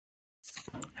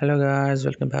Hello guys,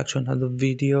 welcome back to another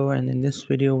video, and in this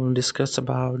video we'll discuss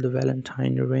about the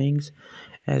Valentine rings.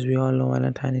 As we all know,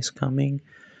 Valentine is coming.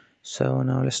 So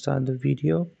now let's start the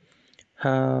video.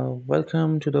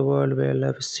 Welcome to the world where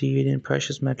love is sealed in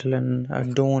precious metal and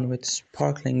adorned with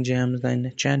sparkling gems, the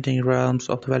enchanting realms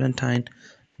of the Valentine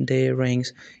Day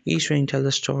rings. Each ring tells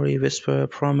a story, whisper,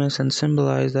 promise, and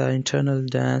symbolize the internal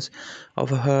dance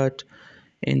of a heart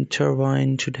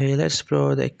intertwined. Today let's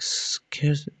explore the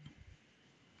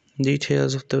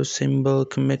details of those symbol,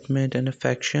 commitment, and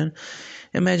affection.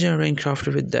 Imagine a ring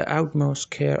crafted with the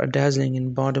utmost care, a dazzling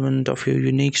embodiment of your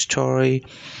unique story.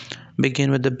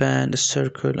 Begin with the band, a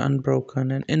circle,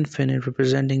 unbroken and infinite,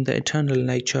 representing the eternal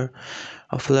nature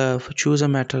of love. Choose a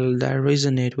metal that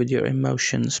resonates with your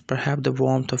emotions, perhaps the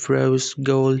warmth of rose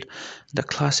gold, the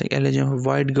classic elegance of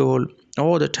white gold,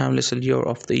 or the timeless allure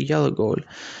of the yellow gold.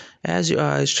 As your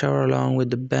eyes travel along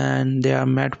with the band, they are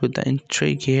met with the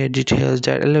intricate details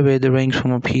that elevate the rings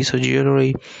from a piece of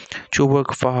jewelry to a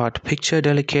work of art. Picture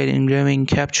delicate engraving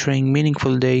capturing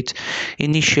meaningful dates,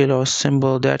 initial or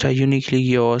symbol that are uniquely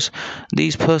yours.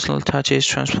 These personal touches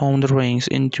transform the rings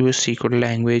into a secret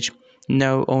language.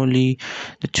 Now only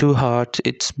the two hearts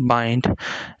it's bind.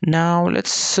 Now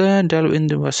let's delve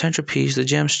into a centerpiece, the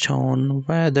gemstone,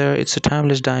 whether it's a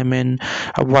timeless diamond,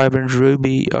 a vibrant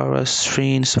ruby, or a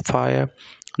serene sapphire.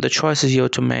 The choice is yours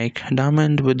to make.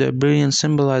 Diamond with the brilliance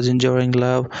symbolize enduring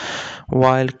love,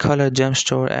 while colored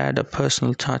gemstone add a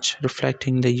personal touch,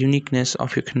 reflecting the uniqueness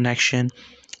of your connection.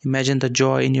 Imagine the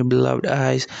joy in your beloved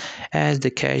eyes as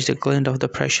they catch the glint of the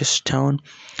precious stone,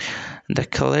 the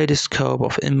kaleidoscope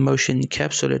of emotion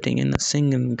encapsulating in a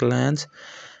single glance.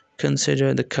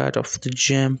 Consider the cut of the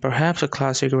gem, perhaps a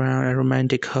classic round, a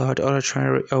romantic heart, or a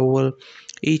trinary oval.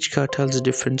 Each cut tells a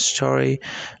different story,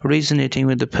 resonating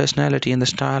with the personality and the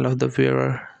style of the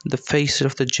wearer. The faces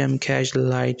of the gem catch the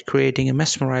light, creating a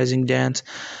mesmerizing dance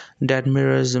that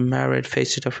mirrors the married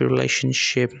facet of your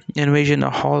relationship. Envision a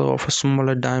hollow of a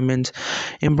smaller diamond,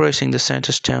 embracing the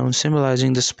center stone,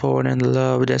 symbolizing the support and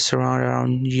love that surround our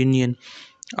union.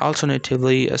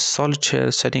 Alternatively, a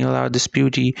solitaire setting allows this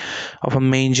beauty of a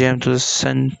main gem to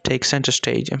take center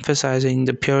stage, emphasizing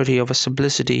the purity of a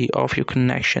simplicity of your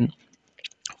connection.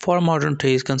 For modern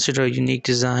taste, consider a unique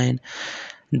design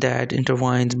that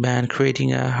intertwines band,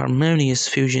 creating a harmonious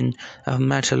fusion of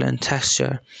metal and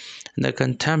texture. The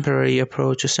contemporary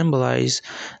approach to symbolize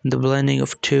the blending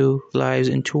of two lives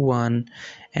into one,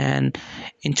 an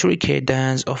intricate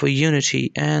dance of a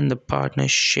unity and the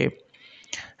partnership.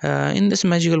 In this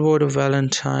magical world of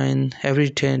Valentine, every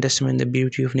day testament the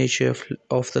beauty of nature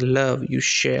of the love you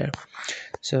share.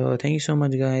 So thank you so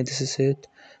much, guys. This is it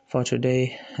for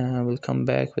today. We'll come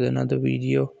back with another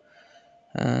video.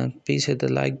 Please hit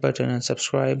the like button and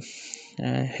subscribe.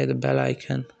 Hit the bell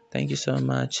icon. Thank you so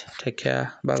much. Take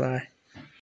care. Bye bye.